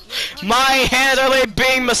out. My hands are like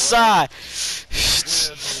being massaged.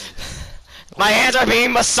 My hands are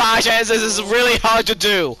being massaged and this is really hard to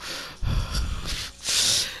do.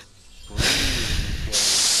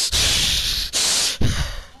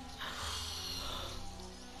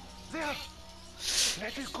 There.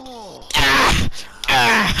 Let it go. Ah,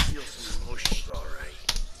 ah,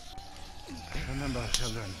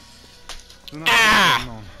 children. Do not fear the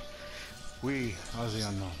unknown. We are the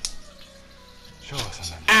unknown. Show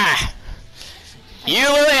us an unknown. You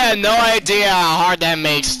really have no idea how hard that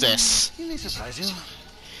makes this. Didn't they surprise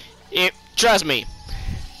you? Trust me.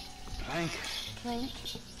 Plank.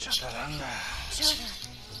 Chaturanga.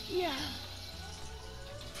 Yeah.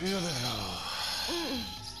 Feel it all.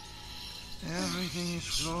 Everything is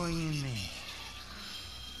flowing in me.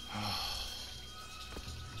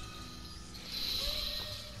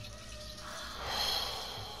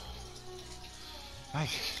 Mike.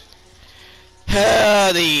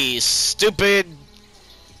 These stupid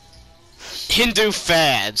Hindu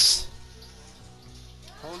fads.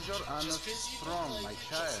 Hold your anus strong, my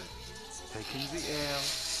child. Take in the air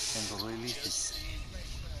and release it.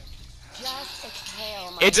 Just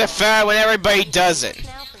exhale, my It's a fad when everybody does it.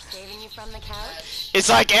 now for saving you from the couch. It's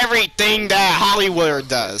like everything that Hollywood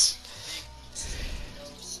does.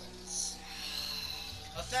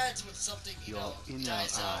 A fad's when something,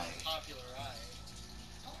 dies out in popular eye.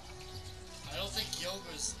 I don't think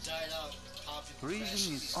yoga's died out in popular Breathing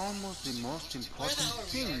fashion. is almost the most Why the important hell are we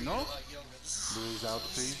thing, arguing no? about yoga? This Breathe out, is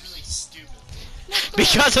please. really stupid.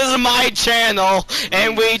 Because this is my channel,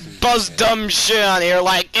 and we buzz dumb shit on here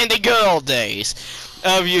like in the good old days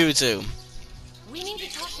of YouTube. We need to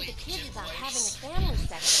talk to the kids about having a family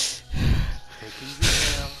session. Take in the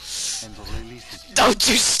air and release it. Don't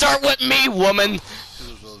you start with me, woman!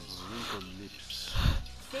 Feel those wrinkled lips.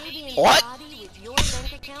 Fabian's What? body with your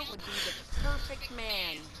bank account would be the perfect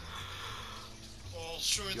man. Well,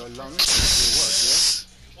 sure, Your the lungs perfect will work,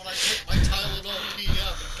 when I take my Tylenol PM and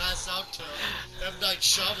pass out to M. Night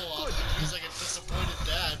Shyamalan, it feels like a disappointed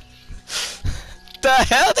dad. The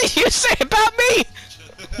hell did you say about me?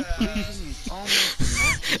 Breathing is almost the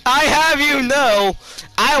most I have you know,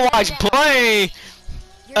 I watch plenty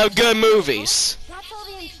of good movies. That's all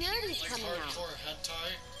the impurities coming out. Hardcore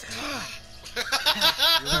hentai.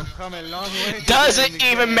 You have come a long way. Doesn't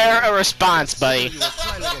even merit a response, buddy.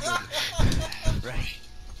 Right.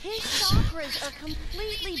 His chakras are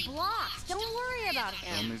completely blocked. Don't worry about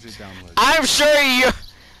him. Is it downward?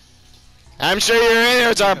 I'm sure your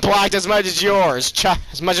innards are blocked as much as yours,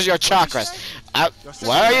 as much as your chakras.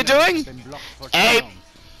 What are you doing? Been blocked for Hey, too long.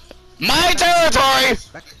 my territory!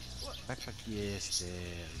 Back. Yes, there you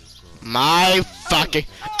go. My fucking...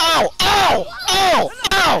 Ow! Ow! Ow!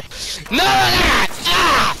 Ow! None of that!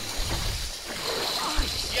 Ah!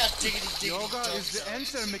 Yeah, diggity Yoga dog is the sound.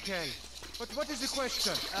 answer, Mikhail. But what is the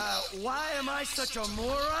question? Why am I such a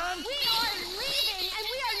moron? We are leaving, and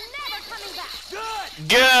we are never coming back. Good!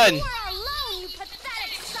 Good! You are alone, you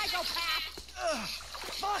pathetic psychopath.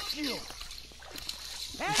 Fuck you!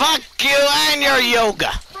 Fuck you and your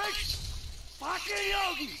yoga! Fucking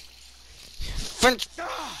yogi!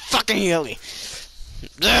 Fucking yogi!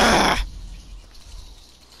 Ugh.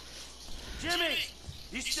 Jimmy!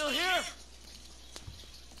 You still here?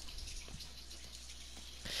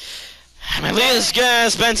 I'm at least gonna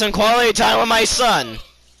spend some quality time with my son.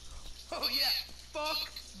 Oh yeah, fuck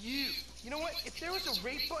you. You know what? If there was a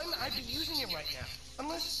rate button, I'd be using it right now.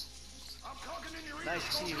 Unless...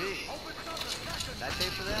 Nice TV. That pay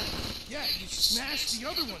for that? Yeah, you smashed the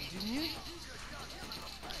other one, didn't you?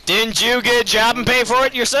 Didn't you get a job and pay for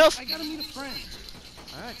it yourself? I gotta meet a friend.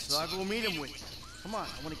 Alright, so I'll go meet him with you. Come on,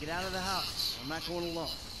 I want to get out of the house. I'm not going alone.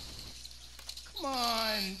 Come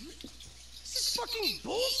on. This is fucking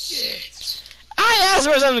bullshit. I asked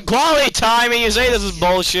for some quality time and you say this is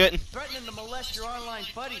bullshit. Threatening to molest your online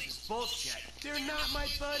buddies is bullshit. They're not my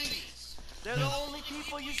buddies. They're the only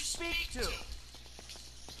people you speak to.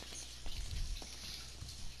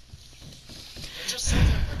 It just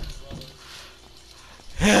sounds like my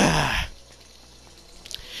brother.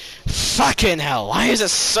 Fucking hell, why is it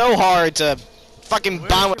so hard to fucking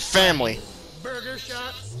bond with family? Burger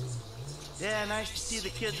shots. Yeah, nice to see the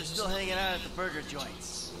kids are still hanging out at the burger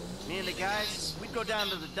joints. Me and the guys, we'd go down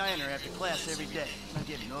to the diner after class every day. I'd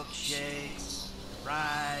get milkshakes,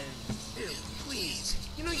 fries. Ew, please.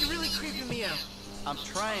 You know, you're really creeping me out. I'm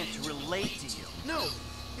trying to relate to you. No,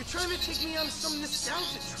 you're trying to take me on some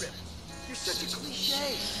nostalgia trip. You're such a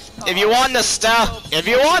cliche. If you want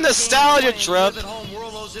nostalgia trip, Live at home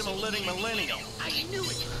world owes him a living millennial. I knew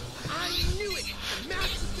it. I knew it. The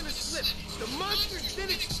mask was gonna slip. The monster's been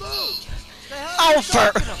exposed. The hell Oh, are you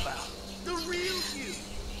for- talking about? The real you.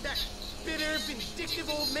 That bitter, vindictive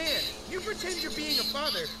old man. You pretend you're being a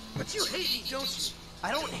father, but you hate me, don't you?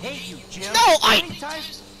 I don't hate you, Jim. No, Anytime...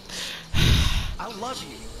 I love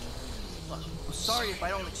you. Look, I'm sorry if I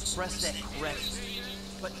don't express that correctly.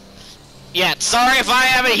 But yeah, sorry if I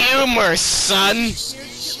have a humor, son. Scared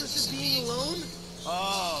shitless of being alone?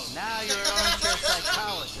 oh, now you're an armchair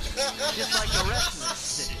psychologist, just like the rest of us.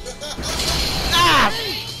 it. Ah!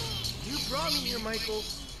 You brought me here, Michael.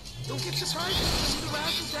 Don't get surprised if it's the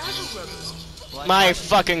Razzle Dazzle brothers. My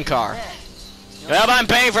fucking car. Well, I'm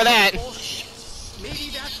paying for that. Maybe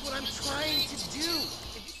that's what I'm trying to do.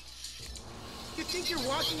 You think you're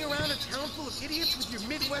walking around a town full of idiots with your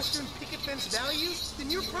Midwestern picket fence values? Then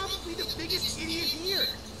you're probably the biggest idiot here.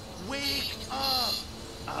 Wake up.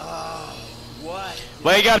 What?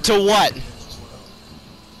 Wake up to what?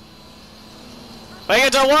 Wake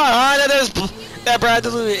up to what, huh? That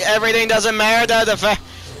practically everything doesn't matter. That the fact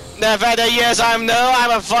that yes, I'm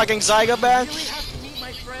a fucking psychopath. You really have to meet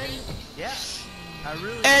my friend? Yeah. I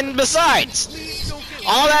really. And besides, Please don't get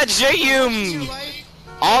all that shit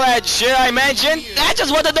all that shit I mentioned, that's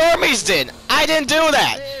just what the normies did. I didn't do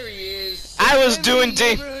that. There he is. I was doing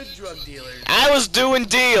Neighborhood drug dealer. I was doing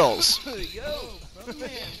deals.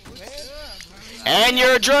 And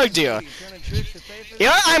you're a drug dealer. You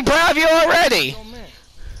know, I'm proud of you already.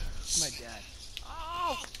 My dad.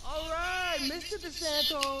 Oh, all right, Mr.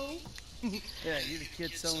 DeSanto. Yeah, you the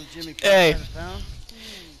kid selling Jimmy Hey. a pound?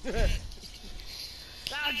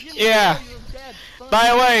 Yeah. By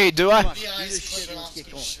the way, do I?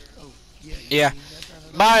 Yeah.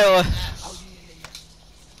 By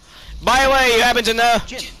the way, you happen to know?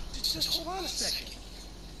 Jim, just hold on a second.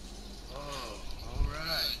 Oh, all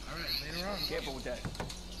right, later on. Careful with that.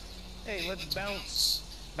 Hey, let's bounce.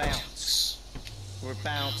 Bounce. We're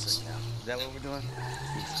bouncing now. Is that what we're doing?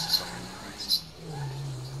 Jesus fucking Christ.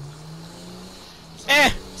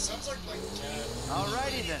 Sounds like my dad.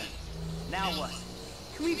 Alrighty then. Now what?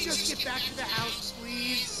 Can we just get back to the house,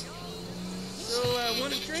 please? So,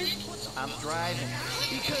 want a drink? I'm driving.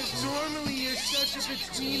 Because normally you're such a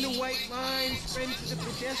between the white lines, friend to the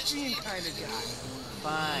pedestrian kind of guy.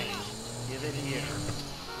 Fine. Give it here.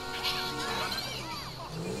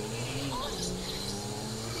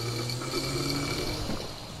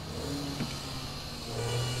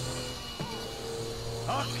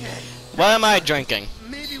 Okay. What am I drinking?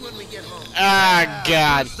 Maybe when we get home. Ah,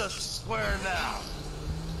 God. What's the square now?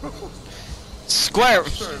 Square.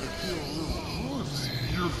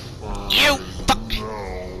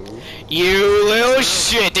 You little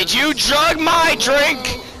shit. Did you drug my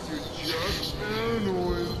drink?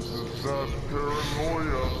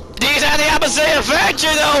 These have the opposite effect,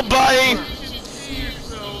 you know, buddy.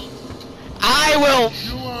 I will.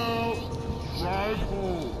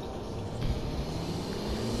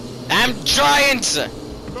 I'm trying to.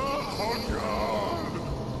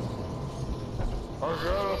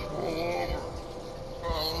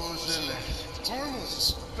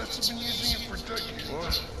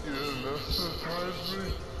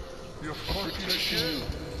 You're fucking shit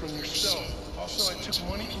from yourself. Also, I took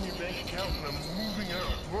money from your bank account and I'm moving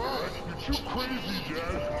out. What? You're too crazy,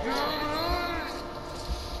 Dad.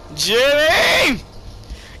 Jimmy!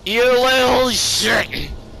 You little shit!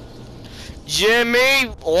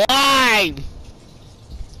 Jimmy, why?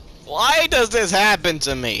 Why does this happen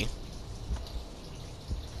to me?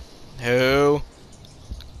 Who?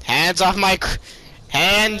 Hands off my...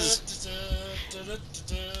 Hands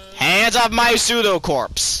off my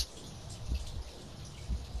pseudo-corpse.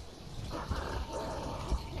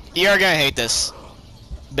 You're gonna hate this,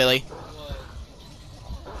 Billy.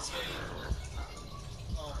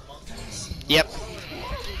 Yep.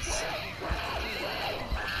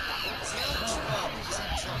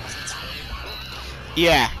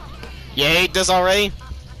 Yeah. You hate this already?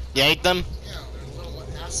 You hate them? Yeah, they're little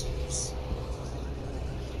assholes.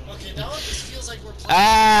 Okay, now it just feels like we're playing.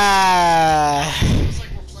 Feels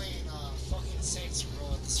like we're playing fucking Saints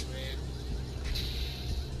Row at this rate.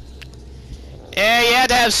 Yeah, you had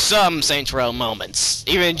to have some Saints Row moments,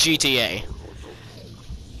 even in GTA.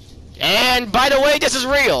 And by the way, this is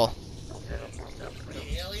real. The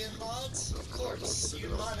alien mods? Of course. You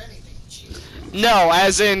can mod anything, cheap. No,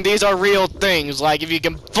 as in these are real things. Like if you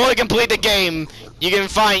can fully complete the game, you can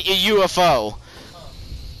find a UFO.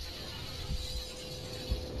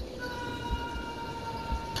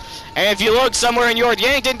 And if you look somewhere in York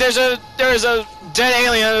Yankton, there's a dead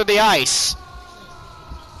alien under the ice.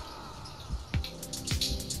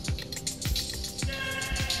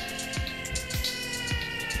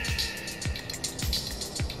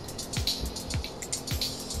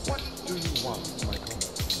 What do you want, Michael?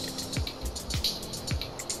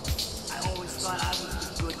 I always thought I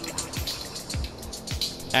was a good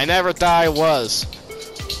guy. I never thought I was.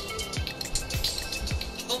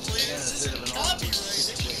 Hopefully this isn't copyrighted.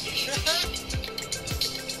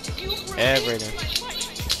 Everything.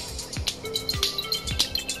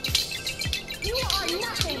 You are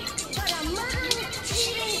nothing but a murdering,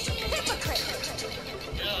 cheating hypocrite.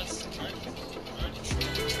 Yes,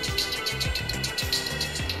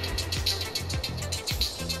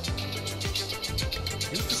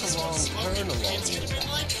 It's gonna be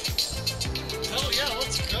like, hell yeah,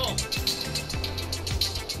 let's go.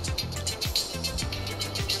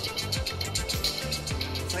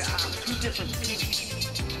 It's like, two different people.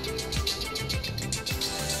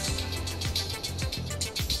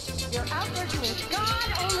 You're out there doing God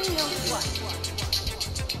only knows what.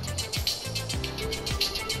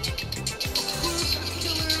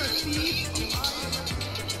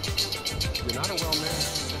 You're not a well man.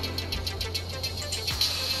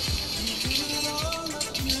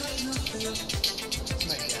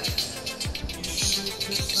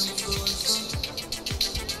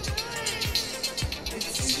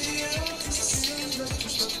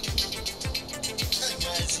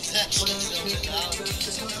 Guys, he's actually zoned out. You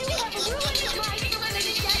have ruined my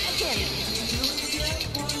serenity yet again.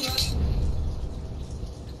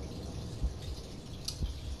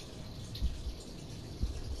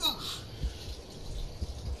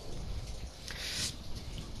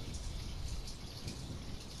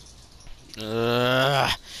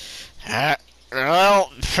 Well,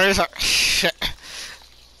 shit.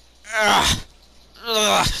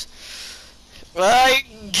 I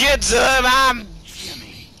get to him, I'm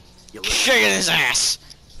kicking his ass.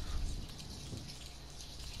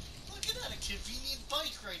 Look at that, a convenient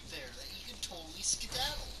bike right there that you can totally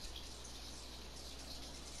skedaddle.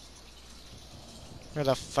 Where's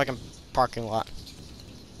the fucking parking lot?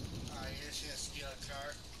 Alright, you're just gonna steal a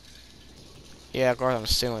car. Yeah, of course I'm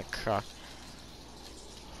stealing a car.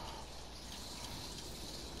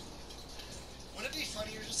 Wouldn't it be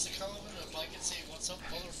funnier just to come up in a bike and say, "What's up,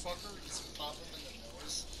 motherfucker?" and just pop him in the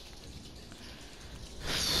nose?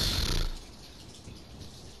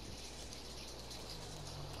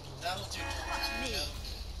 That'll do. Me.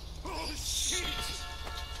 Oh shit!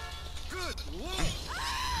 Good lord!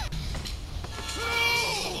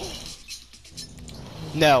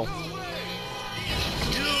 No.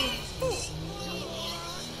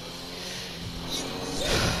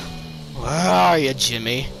 Where are you,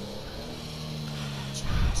 Jimmy?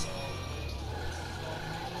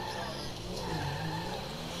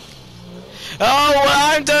 Oh, when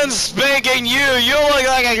I'm done spanking you, you look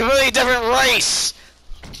like a completely different race.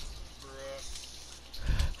 Bruh.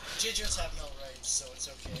 Gingers have no rights, so it's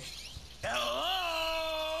okay.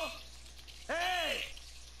 Hello? Hey!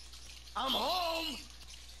 I'm home!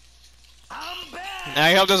 I'm back!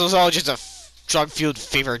 I hope this was all just a drug-fueled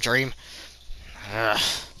fever dream. Ugh.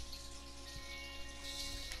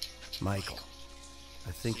 Michael,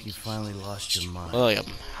 I think you finally lost your mind. William.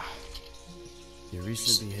 Your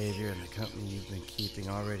recent behavior and the company you've been keeping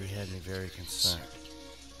already had me very concerned.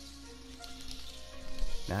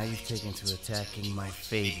 Now you've taken to attacking my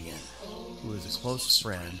Fabian, who is a close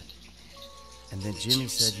friend, and then Jimmy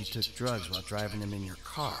said you took drugs while driving him in your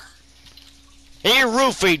car. He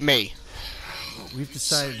roofied me. We've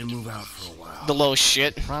decided to move out for a while. The little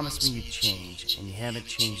shit. Promise me you'd change, and you haven't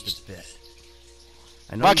changed a bit.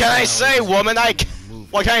 What can I say, woman?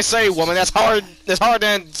 What can I say, woman? That's hard. That's harder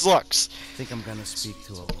than it looks. I think I'm gonna speak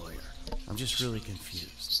to a lawyer. I'm just really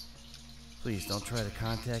confused. Please don't try to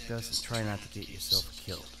contact us and try not to get yourself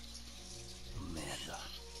killed. Amanda.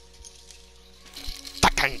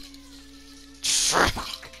 Fucking.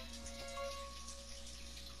 Fuck.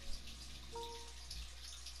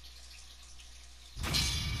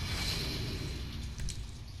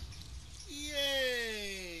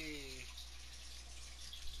 Yay!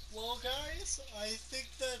 Well, guys, I think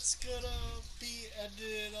that's gonna be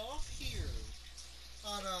ended off here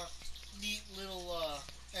on a neat little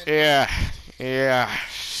ending. Yeah.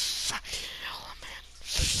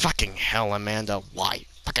 Fucking hell, Amanda. Why?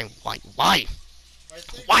 Fucking why? Why?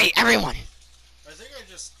 Why, everyone? I think I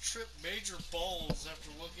just tripped major balls after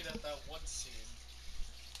looking at that one scene.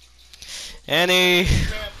 Any...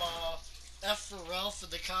 F for Ralph in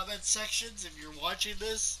the comment sections if you're watching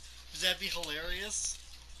this. Would that be hilarious?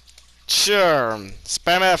 Sure.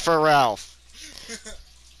 Spam it for Ralph.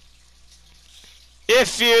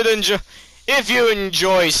 If you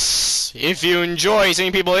enjoy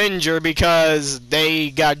seeing people injured because they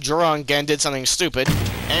got drunk and did something stupid.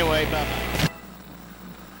 Anyway, bye bye.